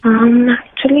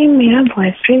Actually मेरा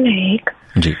boyfriend है एक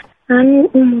जी। एंड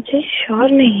मुझे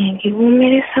श्योर नहीं है कि वो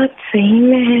मेरे साथ सही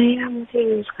में है या मुझे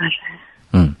यूज कर रहा है।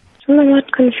 तो मैं बहुत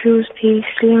कंफ्यूज थी,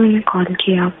 इसलिए मैंने कॉल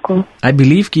किया आपको। आई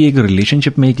बिलीव कि एक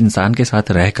रिलेशनशिप में एक इंसान के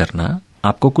साथ रह करना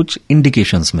आपको कुछ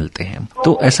इंडिकेशंस मिलते हैं,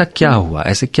 तो ऐसा क्या हुआ,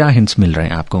 ऐसे क्या हिंट्स मिल रहे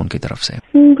हैं आपको उनकी तरफ से?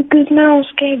 बिकॉज ना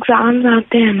उसके एग्जाम्स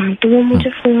आते हैं ना, तो वो मुझे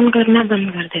फोन करना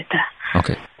बंद कर देता है।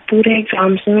 ओके। पूरे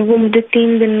एग्जाम्स में वो मुझे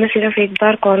 3 दिन में सिर्फ एक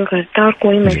बार कॉल करता है और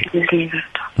कोई मैसेज नहीं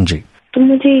करता। जी। तो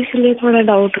मुझे इसलिए थोड़ा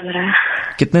डाउट हो रहा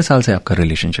है। कितने साल से आपका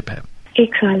रिलेशनशिप है?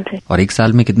 1 साल से। और 1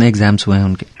 साल में कितने एग्जाम्स हुए हैं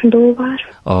उनके? 2 बार।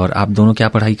 और आप दोनों क्या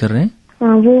पढ़ाई कर रहे हैं?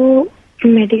 वो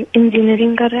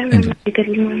इंजीनियरिंग कर रहे हैं, मैं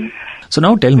मेडिकल में। So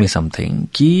now tell me something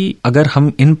कि अगर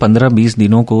हम इन 15-20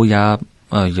 दिनों को या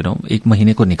 1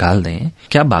 महीने को निकाल दें,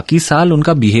 क्या बाकी साल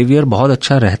उनका बिहेवियर बहुत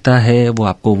अच्छा रहता है? वो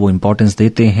आपको वो इम्पोर्टेंस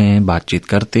देते हैं, बातचीत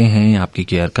करते हैं, आपकी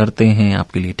केयर करते हैं,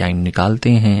 आपके लिए टाइम निकालते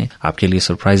हैं, आपके लिए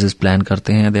सरप्राइजेस प्लान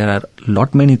करते हैं? There are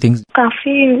lot many things.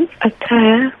 काफी अच्छा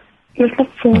है, मतलब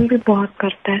फोन भी बहुत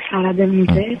करता है सारा दिन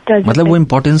मुझे। मतलब वो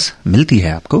इम्पोर्टेंस मिलती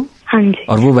है आपको? हाँ जी।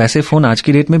 और वो वैसे फोन आज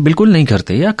की डेट में बिल्कुल नहीं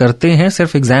करते, या करते हैं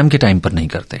सिर्फ एग्जाम के टाइम पर नहीं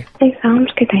करते?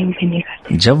 एग्जाम्स के टाइम पे नहीं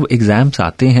करते। जब एग्जाम्स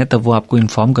आते हैं तब वो आपको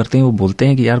इन्फॉर्म करते हैं, वो बोलते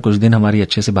हैं कि यार कुछ दिन हमारी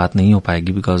अच्छे से बात नहीं हो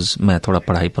पाएगी बिकॉज मैं थोड़ा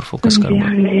पढ़ाई पर फोकस करूंगा।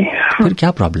 फिर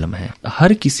क्या प्रॉब्लम है?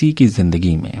 हर किसी की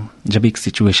जिंदगी में जब एक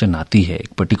सिचुएशन आती है एक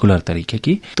पर्टिकुलर तरीके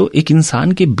की, तो एक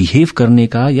इंसान के बिहेव करने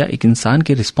का या एक इंसान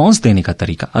के रिस्पॉन्स देने का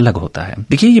तरीका अलग होता है।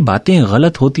 देखिए, ये बातें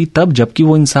गलत होती तब जबकि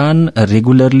वो इंसान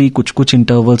रेगुलरली कुछ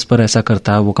इंटरवल्स पर ऐसा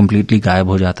करता, वो कम्प्लीटली गायब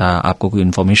हो जाता, आपको कोई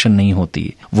इन्फॉर्मेशन नहीं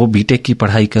होती। वो बीटेक की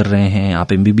पढ़ाई कर रहे हैं,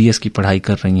 आप एमबीबीएस की पढ़ाई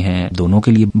कर रही हैं, दोनों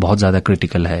के लिए बहुत ज्यादा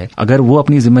क्रिटिकल है। अगर वो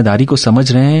अपनी जिम्मेदारी को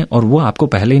समझ रहे हैं और वो आपको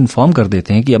पहले इन्फॉर्म कर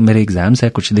देते हैं कि अब मेरे एग्जाम्स है,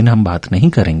 कुछ दिन हम बात नहीं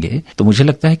करेंगे, तो मुझे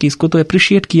लगता है कि इसको तो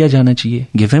अप्रिशिएट किया जाना चाहिए।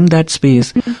 Give him that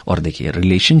space. और देखिए,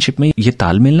 रिलेशनशिप में ये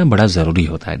तालमेल ना बड़ा जरूरी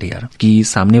होता है डियर, कि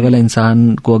सामने वाला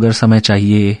इंसान को अगर समय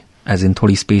चाहिए, एज इन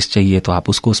थोड़ी स्पेस चाहिए, तो आप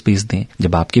उसको स्पेस दें।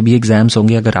 जब आपके भी एग्जाम्स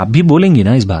होंगे, अगर आप भी बोलेंगे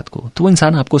ना इस बात को, तो वो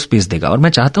इंसान आपको स्पेस देगा। और मैं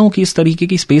चाहता हूँ कि इस तरीके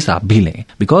की स्पेस आप भी लें,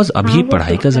 बिकॉज अभी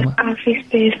पढ़ाई का जमाना। काफी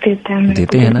स्पेस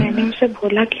देते हैं ना। मैंने उनसे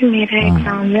बोला कि मेरा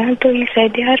एग्जाम है, तो ये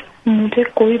शायद यार मुझे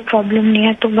कोई प्रॉब्लम नहीं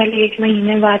है, तो भले 1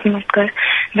 महीने बाद मत कर,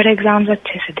 मेरा एग्जाम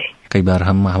अच्छे से दे। कई बार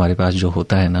हमारे पास जो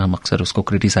होता है ना, हम अक्सर उसको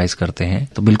क्रिटिसाइज करते हैं,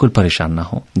 तो बिल्कुल परेशान ना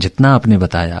हो। जितना आपने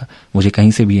बताया, मुझे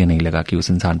कहीं से भी ये नहीं लगा कि उस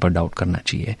इंसान पर डाउट करना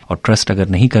चाहिए। और ट्रस्ट अगर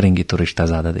नहीं करेंगे तो रिश्ता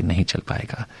ज्यादा दिन नहीं चल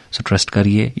पाएगा। सो ट्रस्ट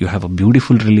करिए। You have a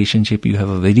beautiful relationship, you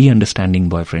have a very understanding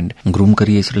boyfriend. Groom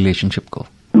करिए इस रिलेशनशिप को।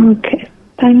 Okay,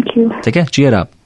 thank you. ठीक है, चीयर आप।